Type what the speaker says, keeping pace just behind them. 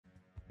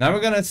Now we're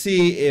gonna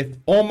see if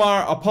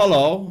Omar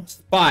Apollo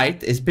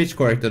Spite is pitch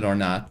corrected or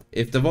not.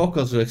 If the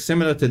vocals look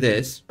similar to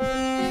this,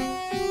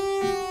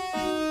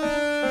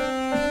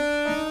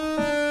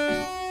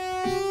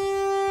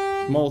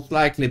 most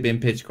likely been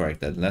pitch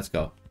corrected. Let's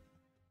go.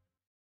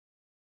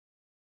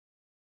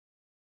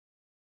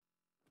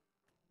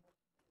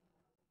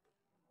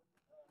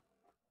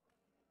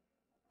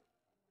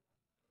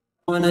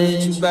 When I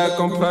hit you back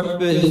on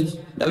purpose,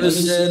 never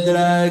said that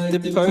I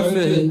acted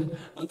perfect.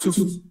 I'm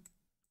too.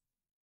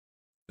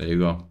 There you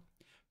go.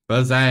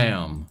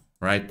 Bazam!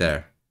 Right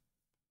there.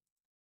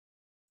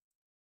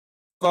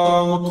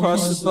 Far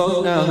across the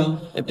boat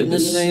now. It's been the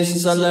same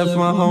since I left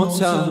my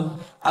hometown.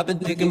 I've been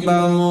thinking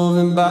about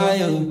moving by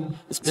you.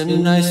 It's been a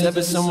nice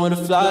having somewhere to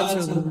fly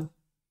to.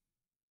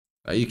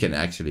 You can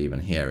actually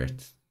even hear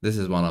it. This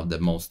is one of the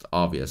most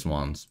obvious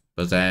ones.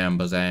 Bazam,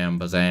 bazam,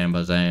 bazam,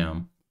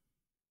 bazam.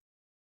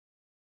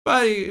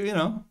 But, you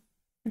know,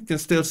 you can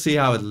still see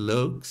how it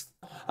looks.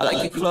 I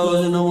like your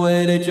clothes and the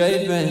way they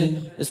drape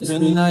it. It's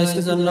been nice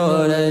cause I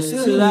know that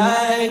you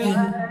like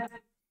it.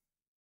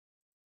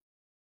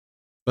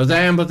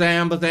 Bazam,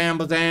 bazam, bazam,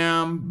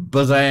 bazam,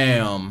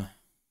 bazam.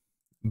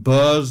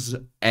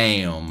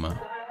 Buzz-am.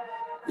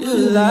 You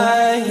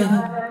like it.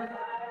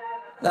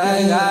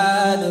 Like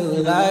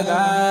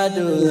I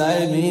do,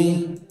 like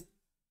me.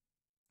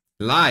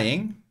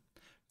 Lying?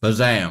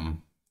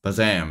 Bazam.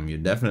 Bazam. You're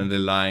definitely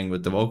lying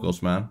with the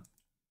vocals, man.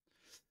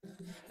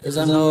 Cause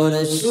I know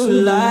that you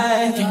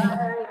like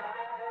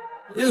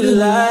it. You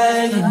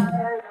like it.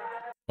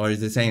 Or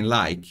is it saying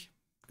like?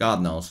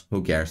 God knows.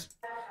 Who cares?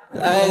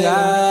 Like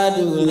I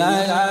do,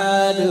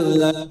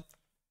 like.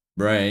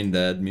 Brain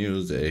dead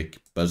music.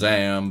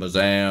 Bazam,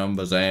 bazam,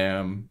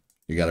 bazam.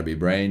 You gotta be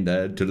brain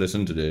dead to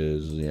listen to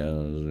this.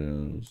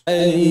 Yes.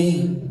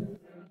 Hey.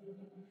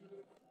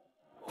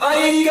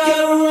 Why you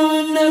gotta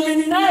run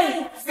every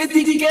night?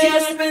 50K I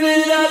spend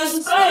it out of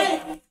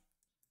spite.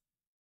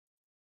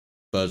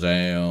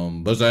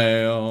 Bazam,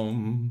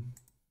 bazam.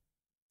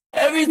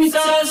 Every time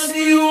I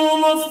see you on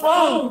my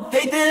phone,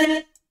 hey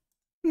then.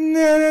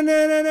 Na na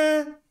na na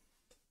na.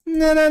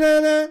 Na na na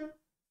na.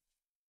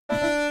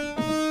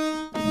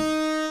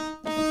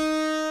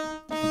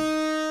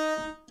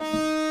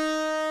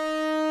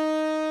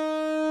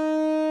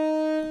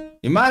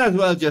 You might as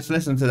well just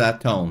listen to that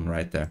tone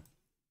right there.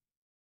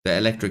 The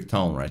electric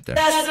tone right there.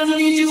 I still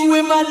need you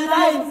in my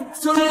life,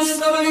 so let's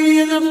throw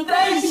you in the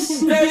face.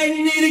 They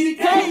need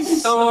a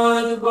case.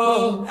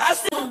 I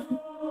still,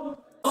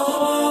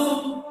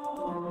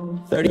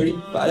 30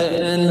 by the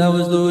end I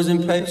was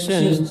losing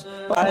patience.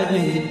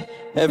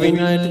 Every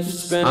night that you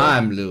spend.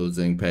 I'm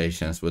losing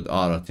patience with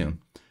autotune.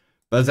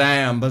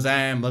 Bazam,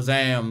 bazam,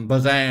 bazam,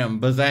 bazam,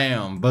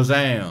 bazam,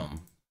 bazam.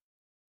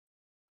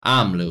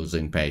 I'm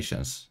losing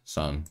patience,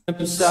 son.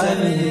 Beside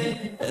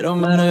me, it don't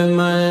matter if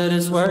my head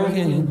is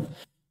working.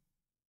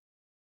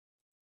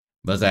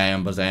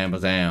 Bazam, bazam,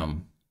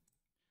 bazam.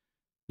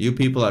 You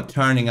people are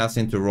turning us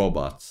into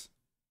robots.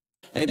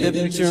 Ain't the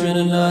picture in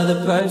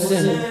another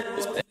person.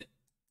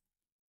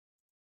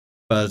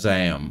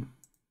 Bazam.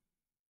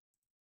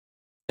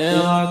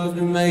 And I could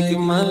be making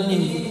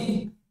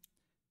money.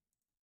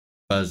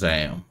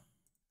 Bazam.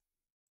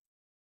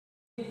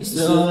 It's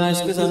so nice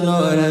cause I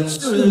know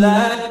that you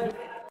like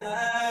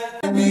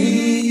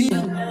me.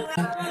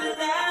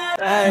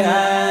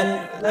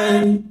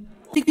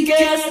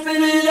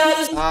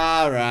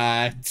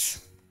 Alright.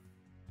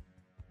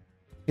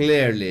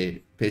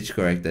 Clearly pitch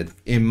corrected,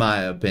 in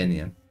my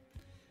opinion.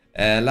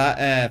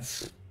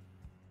 If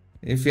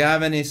you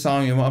have any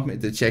song you want me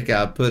to check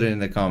out, put it in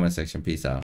the comment section. Peace out.